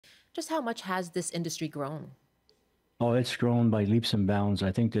Just how much has this industry grown? Oh, it's grown by leaps and bounds.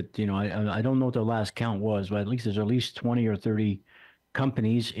 I think that, I don't know what the last count was, but there's at least 20 or 30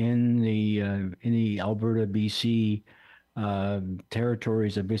 companies in the Alberta, BC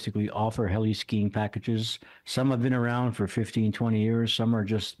territories that basically offer heli skiing packages. Some have been around for 15, 20 years. Some are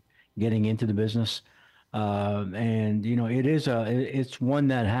just getting into the business. And it's one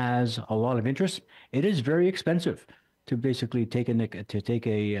that has a lot of interest. It is very expensive to basically take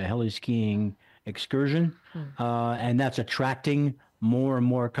a heli skiing excursion, Hmm. and that's attracting more and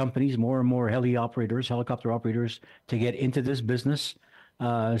more companies, more and more helicopter operators to get into this business.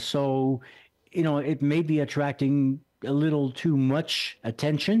 So, it may be attracting a little too much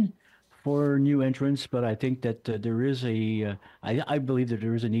attention for new entrants, but I think that I believe that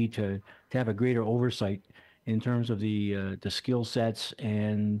there is a need to have a greater oversight in terms of the skill sets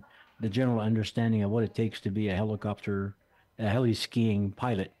and the general understanding of what it takes to be a heli skiing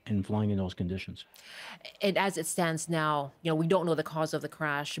pilot and flying in those conditions. And as it stands now, we don't know the cause of the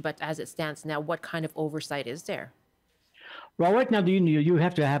crash, but as it stands now, what kind of oversight is there? Well, right now, you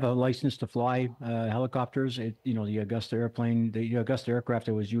have to have a license to fly helicopters. The Augusta airplane, the Augusta aircraft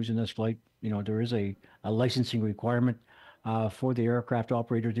that was used in this flight, there is a licensing requirement for the aircraft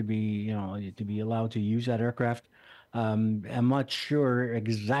operator to be allowed to use that aircraft. I'm not sure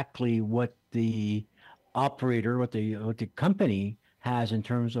exactly what the what the company has in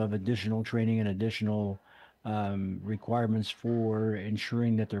terms of additional training and additional requirements for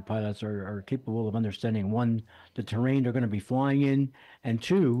ensuring that their pilots are capable of understanding one, the terrain they're going to be flying in, and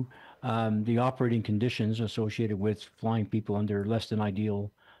two, the operating conditions associated with flying people under less than ideal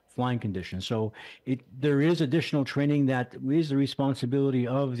flying conditions. So there is additional training that is the responsibility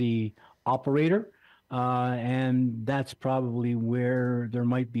of the operator. And that's probably where there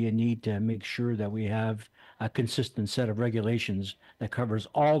might be a need to make sure that we have a consistent set of regulations that covers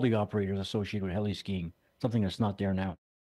all the operators associated with heli skiing, something that's not there now.